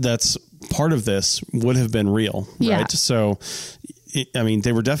emotion that's part of this would have been real. Right. So, I mean,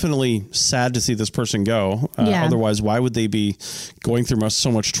 they were definitely sad to see this person go. Otherwise, why would they be going through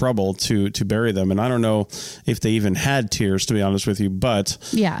so much trouble to bury them? And I don't know if they even had tears, to be honest with you. But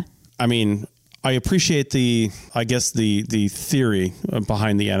I mean, I appreciate the theory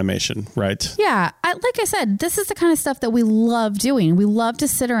behind the animation, right? Yeah. Like I said, this is the kind of stuff that we love doing. We love to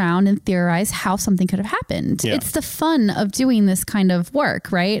sit around and theorize how something could have happened. Yeah. It's the fun of doing this kind of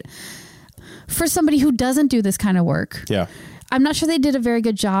work, right? For somebody who doesn't do this kind of work. Yeah. I'm not sure they did a very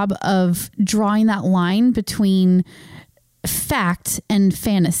good job of drawing that line between fact and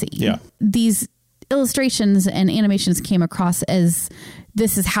fantasy. Yeah. These illustrations and animations came across as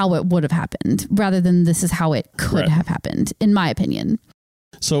this is how it would have happened rather than this is how it could have happened, in my opinion.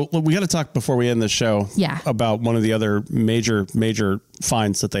 So we got to talk before we end the show about one of the other major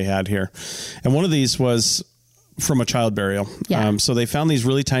finds that they had here. And one of these was from a child burial. Yeah. So they found these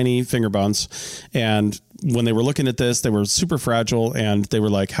really tiny finger bones, and when they were looking at this, they were super fragile, and they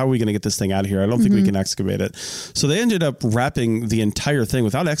were like, how are we going to get this thing out of here? I don't think we can excavate it. So they ended up wrapping the entire thing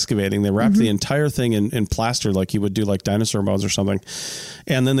without excavating. They wrapped the entire thing in plaster, like you would do like dinosaur bones or something.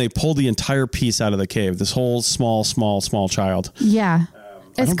 And then they pulled the entire piece out of the cave, this whole small child. Yeah.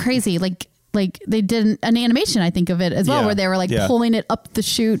 It's crazy. Like they did an animation, I think of it as well, where they were like pulling it up the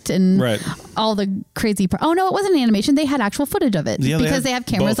chute and all the crazy. Oh no, it wasn't an animation. They had actual footage of it because they have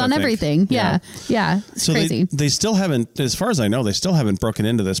cameras on everything. Yeah. It's so crazy. They still haven't, as far as I know, they still haven't broken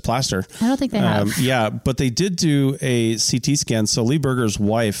into this plaster. I don't think they have. But they did do a CT scan. So Lee Berger's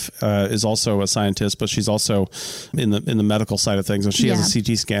wife is also a scientist, but she's also in the medical side of things. And she has a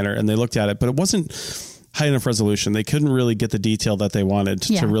CT scanner, and they looked at it, but it wasn't high enough resolution. They couldn't really get the detail that they wanted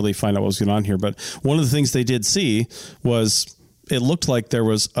to really find out what was going on here. But one of the things they did see was it looked like there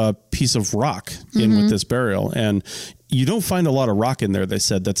was a piece of rock in with this burial. And you don't find a lot of rock in there, they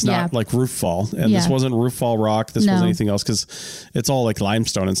said, that's not like roof fall. And this wasn't roof fall rock. This wasn't anything else, because it's all like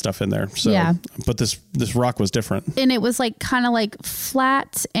limestone and stuff in there. So, but this rock was different. And it was like kind of like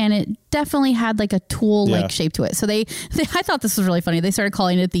flat, and it definitely had like a tool like shape to it. So they I thought this was really funny. They started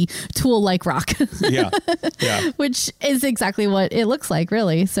calling it the tool like rock. Which is exactly what it looks like,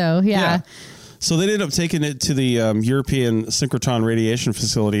 really. So So they ended up taking it to the European Synchrotron Radiation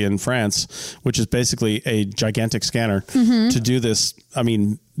Facility in France, which is basically a gigantic scanner to do this,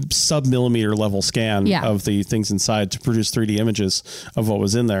 sub-millimeter level scan of the things inside to produce 3D images of what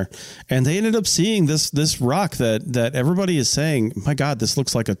was in there. And they ended up seeing this rock that everybody is saying, my God, this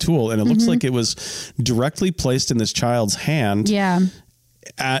looks like a tool. And it looks like it was directly placed in this child's hand.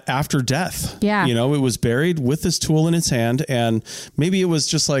 After death. It was buried with this tool in its hand. And maybe it was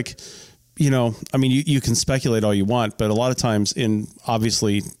just like, you can speculate all you want, but a lot of times in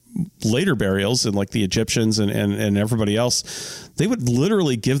obviously later burials and like the Egyptians and everybody else, they would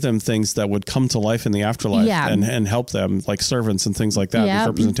literally give them things that would come to life in the afterlife and help them, like servants and things like that. These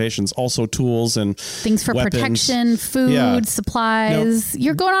representations, also tools and things for weapons. Protection, food, supplies.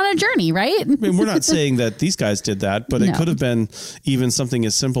 You're going on a journey, right? I mean, we're not saying that these guys did that, but it could have been even something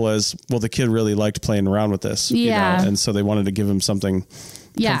as simple as, well, the kid really liked playing around with this, you know, and so they wanted to give him something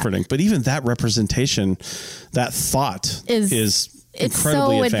comforting. But even that representation, that thought is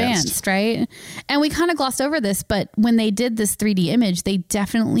incredibly advanced, right? And we kind of glossed over this, but when they did this 3D image, they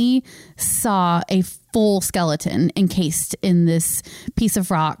definitely saw a full skeleton encased in this piece of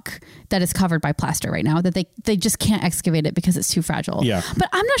rock that is covered by plaster right now, that they just can't excavate it because it's too fragile. Yeah. But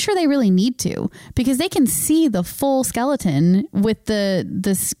I'm not sure they really need to, because they can see the full skeleton with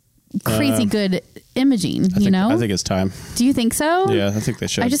this crazy good imaging, I think it's time. Do you think so? Yeah, I think they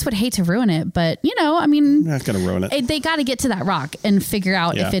should. I just would hate to ruin it, but I mean, not going to ruin it. They got to get to that rock and figure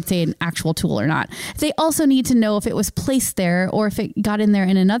out if it's an actual tool or not. They also need to know if it was placed there or if it got in there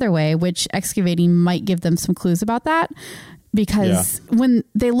in another way, which excavating might give them some clues about that. Because when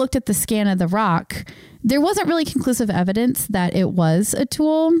they looked at the scan of the rock, there wasn't really conclusive evidence that it was a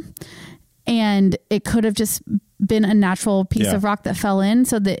tool, and it could have just been a natural piece of rock that fell in.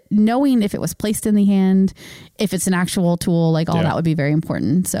 So that knowing if it was placed in the hand, if it's an actual tool, like all that would be very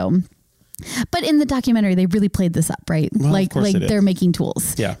important. So, but in the documentary, they really played this up, right? Well, like they're making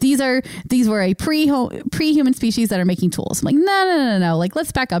tools. Yeah. These were a pre-human species that are making tools. I'm like, no. Like,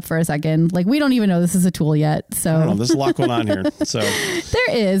 let's back up for a second. Like, we don't even know this is a tool yet. So I don't know. There's a lot going on here. So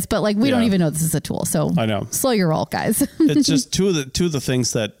there is, but like, we don't even know this is a tool. So I know. Slow your roll, guys. It's just two of the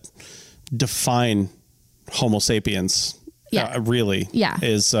things that define Homo sapiens. Really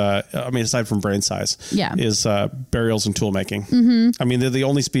is I mean, aside from brain size, is burials and tool making. I mean, they're the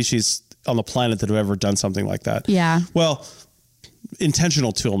only species on the planet that have ever done something like that. Well,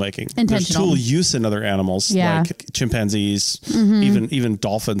 intentional tool making. There's tool use in other animals like chimpanzees, even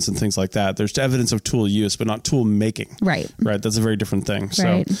dolphins and things like that. There's evidence of tool use, but not tool making. Right. That's a very different thing.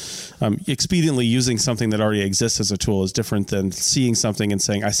 Right. So expediently using something that already exists as a tool is different than seeing something and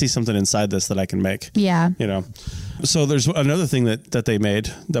saying, I see something inside this that I can make. Yeah. So there's another thing that they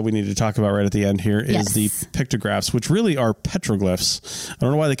made that we need to talk about right at the end here is the pictographs, which really are petroglyphs. I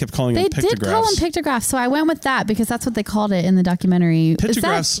don't know why they kept calling them pictographs. They did call them pictographs, so I went with that because that's what they called it in the documentary.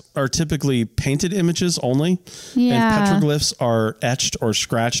 Pictographs are typically painted images only, and petroglyphs are etched or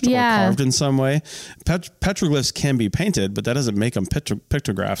scratched or carved in some way. Petroglyphs can be painted, but that doesn't make them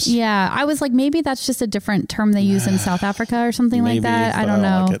pictographs. Yeah, I was like, maybe that's just a different term they use in South Africa or something like that. I don't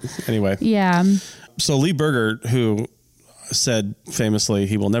know. Like it. Anyway. Yeah. So Lee Berger, who said famously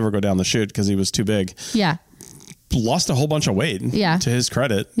he will never go down the chute because he was too big. Yeah. Lost a whole bunch of weight to his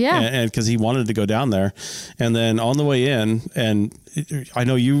credit. Yeah. And because he wanted to go down there. And then on the way in, and I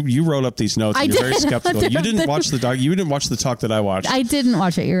know you wrote up these notes. And you're very skeptical. You didn't watch you didn't watch the talk that I watched. I didn't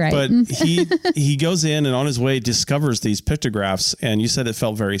watch it. You're right. But he goes in and on his way discovers these pictographs, and you said it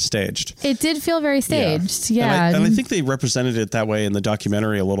felt very staged. It did feel very staged. Yeah. And I think they represented it that way in the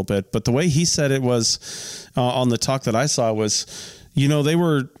documentary a little bit. But the way he said it was on the talk that I saw was,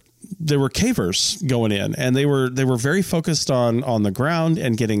 there were cavers going in, and they were very focused on the ground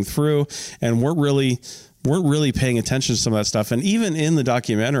and getting through, and weren't really paying attention to some of that stuff. And even in the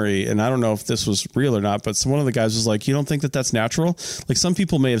documentary, and I don't know if this was real or not, but one of the guys was like, you don't think that that's natural? Like, some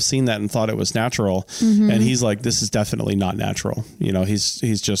people may have seen that and thought it was natural. Mm-hmm. And he's like, this is definitely not natural.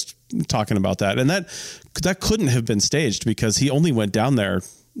 He's just talking about that. And that couldn't have been staged because he only went down there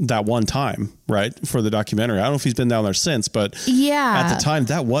that one time, right, for the documentary. I don't know if he's been down there since, but at the time,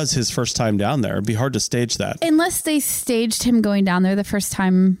 that was his first time down there. It'd be hard to stage that. Unless they staged him going down there the first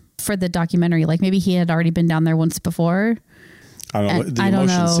time for the documentary. Like, maybe he had already been down there once before. I don't know. The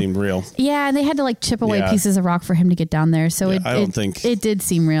emotion seemed real. Yeah, and they had to like chip away pieces of rock for him to get down there. So I don't think it did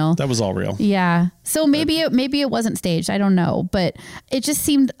seem real. That was all real. Yeah. So maybe it wasn't staged. I don't know, but it just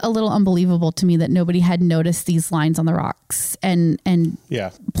seemed a little unbelievable to me that nobody had noticed these lines on the rocks and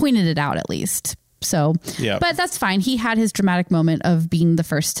pointed it out at least. So, but that's fine. He had his dramatic moment of being the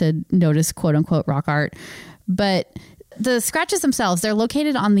first to notice quote unquote rock art, but the scratches themselves, they're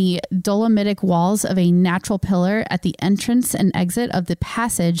located on the dolomitic walls of a natural pillar at the entrance and exit of the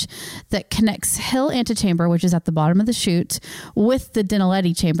passage that connects Hill Antechamber, which is at the bottom of the chute, with the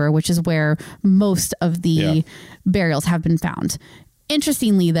Naledi chamber, which is where most of the burials have been found.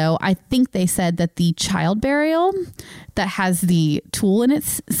 Interestingly, though, I think they said that the child burial that has the tool in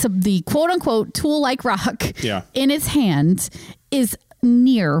its, the quote unquote tool like rock in its hand, is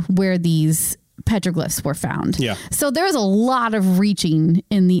near where these petroglyphs were found. Yeah. So there was a lot of reaching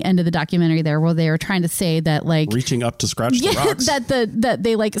in the end of the documentary there, where they were trying to say that like reaching up to scratch the rocks. that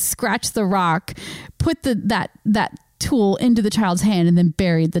they like scratched the rock, put that tool into the child's hand, and then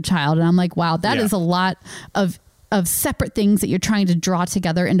buried the child. And I'm like, wow, that is a lot of separate things that you're trying to draw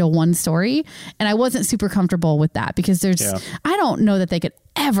together into one story. And I wasn't super comfortable with that, because I don't know that they could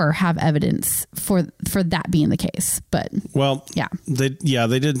ever have evidence for that being the case. But they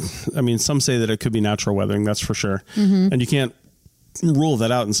did. I mean, some say that it could be natural weathering, that's for sure. And you can't rule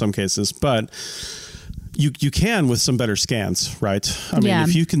that out in some cases, but you can with some better scans, right? I mean,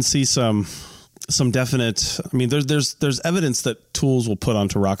 if you can see some definite, I mean, there's evidence that tools will put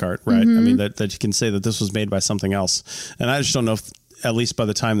onto rock art, right? I mean, that you can say that this was made by something else. And I just don't know if, at least by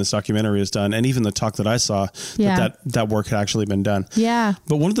the time this documentary is done, and even the talk that I saw, that work had actually been done. Yeah.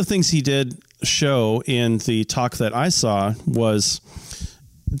 But one of the things he did show in the talk that I saw was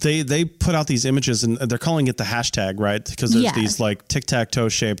they put out these images, and they're calling it the hashtag, right? Because there's these like tic-tac-toe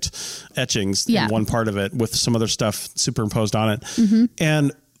shaped etchings in one part of it with some other stuff superimposed on it.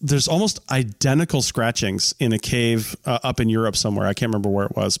 And there's almost identical scratchings in a cave up in Europe somewhere. I can't remember where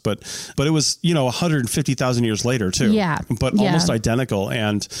it was, but it was, 150,000 years later too. Yeah. But almost identical.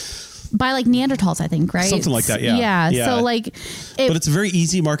 And by like Neanderthals, I think, right? Something like that. Yeah. So like, but it's very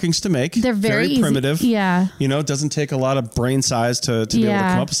easy markings to make. They're very primitive. Yeah. It doesn't take a lot of brain size to be able to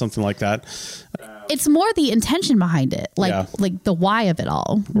come up with something like that. It's more the intention behind it. Like the why of it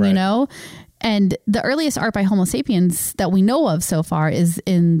all, And the earliest art by Homo sapiens that we know of so far is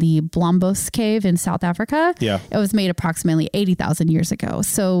in the Blombos cave in South Africa. Yeah. It was made approximately 80,000 years ago.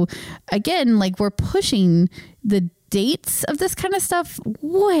 So again, like we're pushing the dates of this kind of stuff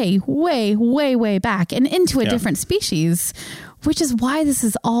way, way, way, way back and into a different species, which is why this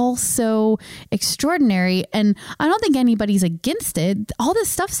is all so extraordinary. And I don't think anybody's against it. All this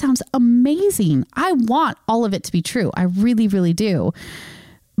stuff sounds amazing. I want all of it to be true. I really, really do.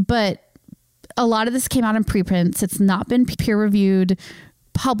 But a lot of this came out in preprints. It's not been peer reviewed,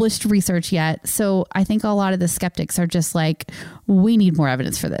 published research yet. So I think a lot of the skeptics are just like, we need more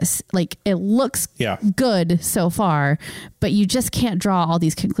evidence for this. Like it looks good so far, but you just can't draw all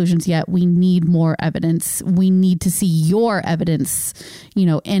these conclusions yet. We need more evidence. We need to see your evidence,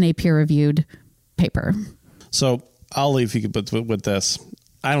 in a peer reviewed paper. So I'll leave you with this.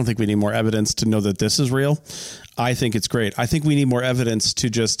 I don't think we need more evidence to know that this is real. I think it's great. I think we need more evidence to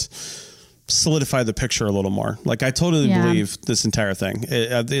just solidify the picture a little more. Like I totally believe this entire thing.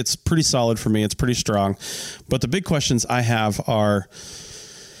 It's pretty solid for me. It's pretty strong. But the big questions I have are,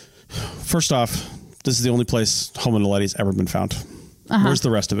 first off, this is the only place Homo naledi's ever been found. Where's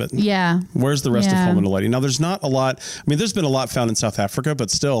the rest of it? Yeah. Where's the rest of Homo naledi? Now, there's not a lot. I mean, there's been a lot found in South Africa, but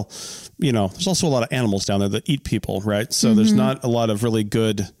still, there's also a lot of animals down there that eat people, right? So there's not a lot of really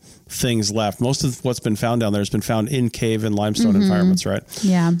good things left. Most of what's been found down there has been found in cave and limestone environments, right?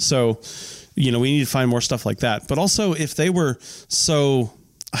 Yeah. So, we need to find more stuff like that. But also, if they were so,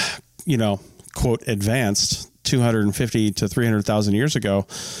 quote, advanced 250 to 300,000 years ago,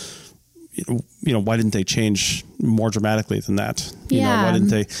 why didn't they change more dramatically than that? Why didn't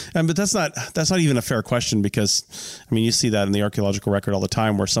they? But that's not even a fair question, because I mean, you see that in the archaeological record all the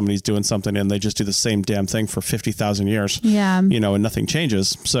time, where somebody's doing something and they just do the same damn thing for 50,000 years. Yeah. And nothing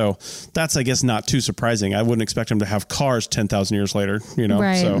changes. So that's, I guess, not too surprising. I wouldn't expect them to have cars 10,000 years later.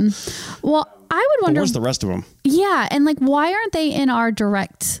 Right. So, well, I would wonder, where's the rest of them? Yeah, and like, why aren't they in our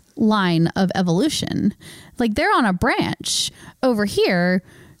direct line of evolution? Like, they're on a branch over here,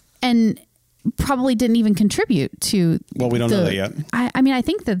 and probably didn't even contribute to. Well, we don't know that yet. I mean, I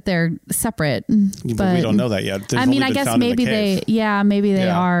think that they're separate, but we don't know that yet. I mean, I guess maybe they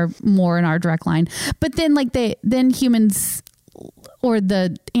are more in our direct line. But then, like, then humans or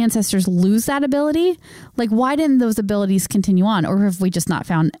the ancestors lose that ability. Like, why didn't those abilities continue on, or have we just not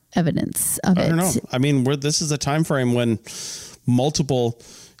found evidence of it? I don't know. I mean, this is a time frame when multiple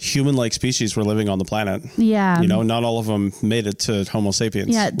human-like species were living on the planet. Yeah. Not all of them made it to Homo sapiens.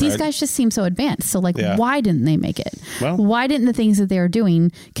 Yeah. These guys just seem so advanced. So why didn't they make it? Well, why didn't the things that they were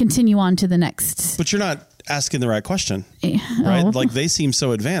doing continue on to the next? But you're not asking the right question, right? Like, they seem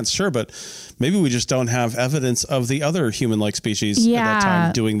so advanced, sure, but maybe we just don't have evidence of the other human-like species at that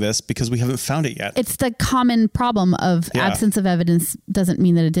time doing this, because we haven't found it yet. It's the common problem of absence of evidence doesn't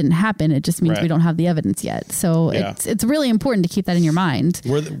mean that it didn't happen. It just means we don't have the evidence yet. So it's really important to keep that in your mind.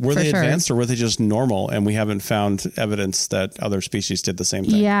 Were they advanced, or were they just normal, and we haven't found evidence that other species did the same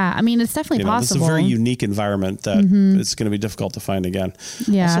thing? Yeah, I mean, it's definitely possible. It's a very unique environment that it's going to be difficult to find again.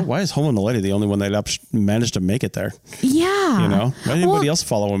 Yeah. Also, why is Homo naledi the only one that managed to make it there? Yeah. Why did anybody else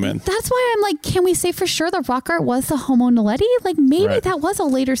follow him in? That's why I'm like, can we say for sure the rock art was the Homo naledi? Like maybe that was a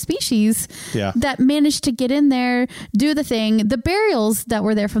later species that managed to get in there, do the thing. The burials that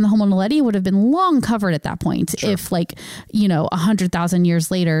were there from the Homo naledi would have been long covered at that point. If like, 100,000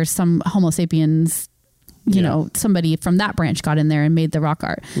 years later, some Homo sapiens, somebody from that branch got in there and made the rock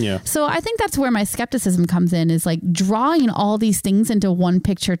art. Yeah. So I think that's where my skepticism comes in, is like drawing all these things into one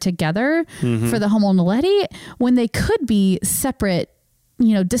picture together for the Homo naledi when they could be separate,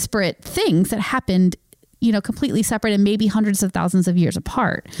 disparate things that happened, completely separate and maybe hundreds of thousands of years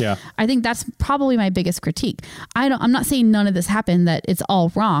apart. Yeah. I think that's probably my biggest critique. I'm not saying none of this happened, that it's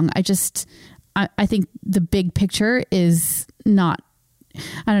all wrong. I think the big picture is not,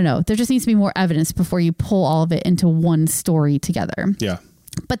 I don't know. There just needs to be more evidence before you pull all of it into one story together. Yeah.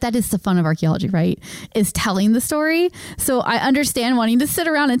 But that is the fun of archaeology, right? Is telling the story. So I understand wanting to sit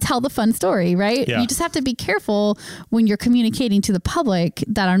around and tell the fun story, right? Yeah. You just have to be careful when you're communicating to the public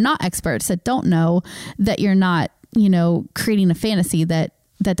that are not experts, that don't know, that you're not, creating a fantasy that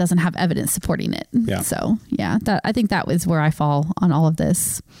doesn't have evidence supporting it. Yeah. So yeah, I think that was where I fall on all of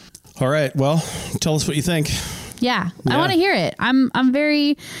this. All right. Well, tell us what you think. Yeah, I want to hear it.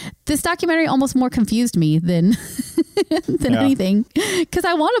 This documentary almost more confused me than anything, because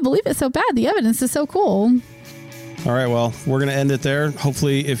I want to believe it so bad. The evidence is so cool. All right, well, we're going to end it there.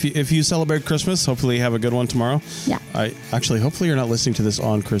 Hopefully, if you celebrate Christmas, hopefully you have a good one tomorrow. Yeah. Hopefully you're not listening to this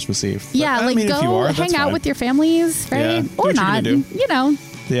on Christmas Eve. Yeah, but, go hang out with your families, right? Yeah. Or not,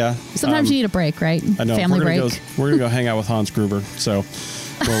 Yeah. Sometimes you need a break, right? I know. Family break. We're going to go hang out with Hans Gruber. So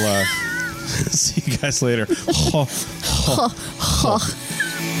we'll see you guys later.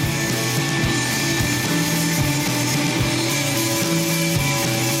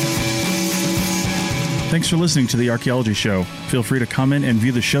 Thanks for listening to The Archaeology Show. Feel free to comment and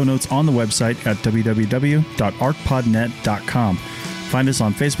view the show notes on the website at www.arcpodnet.com. Find us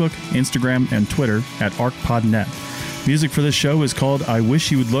on Facebook, Instagram, and Twitter at ArcPodNet. Music for this show is called I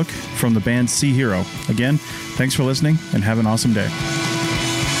Wish You Would Look from the band Sea Hero. Again, thanks for listening and have an awesome day.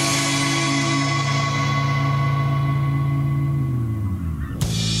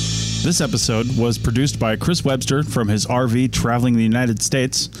 This episode was produced by Chris Webster from his RV traveling the United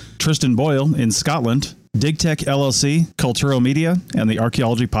States, Tristan Boyle in Scotland, DigTech LLC, Cultural Media, and the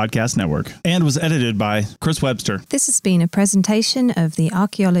Archaeology Podcast Network, and was edited by Chris Webster. This has been a presentation of the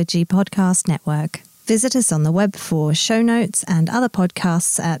Archaeology Podcast Network. Visit us on the web for show notes and other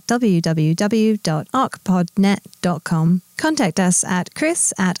podcasts at www.arcpodnet.com. Contact us at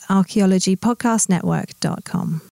chris@archaeologypodcastnetwork.com.